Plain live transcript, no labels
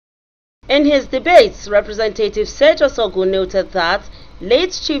In his debates, Representative Sergius Ogun noted that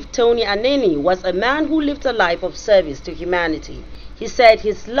late Chief Tony Anenih was a man who lived a life of service to humanity. He said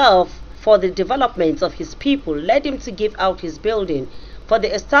his love for the development of his people led him to give out his building for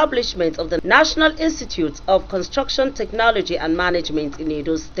the establishment of the National Institute of Construction Technology and Management in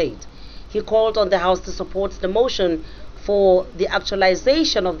Edo State. He called on the House to support the motion for the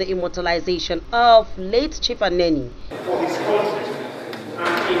actualization of the immortalization of late Chief Anenih. For his country,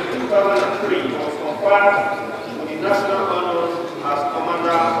 and in 2003 was conferred with the national honors as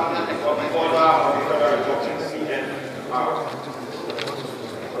Commander of the Order of the Federal Republic, CNR.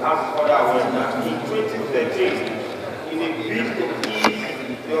 As further aware that in 2013, in a bid to ease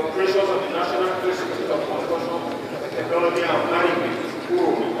the operations of the National Institute of Construction Technology and Management,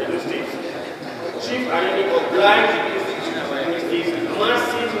 Uromi Edo State, Chief Anenih obliged the institute with his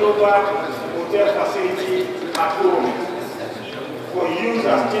massive global hotel facility at Uromi for use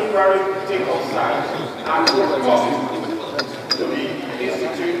as temporary take-off site and no cost to the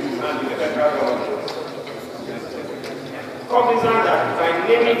institute and the federal government. Cognizant that by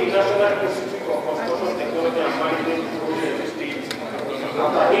naming the National Institute of Construction Technology and Management in the state,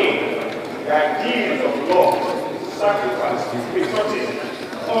 after him, the ideals of love, sacrifice, patriotism,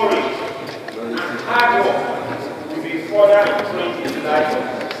 courage, and hard work will be further entrenched in the lives of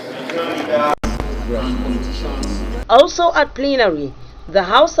Nigerian leaders. Also at plenary, the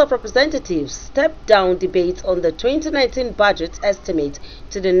House of Representatives stepped down debate on the 2019 budget estimate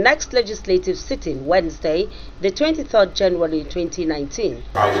to the next legislative sitting Wednesday, the 23rd January 2019.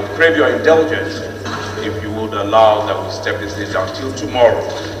 I would crave your indulgence if you would allow that we step this down until tomorrow,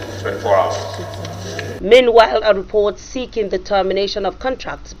 24 hours. Meanwhile, a report seeking the termination of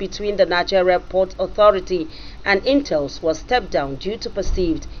contracts between the Nigeria Port Authority and Intels was stepped down due to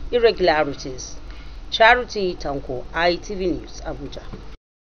perceived irregularities. Charity Tanko, ITV News, Abuja.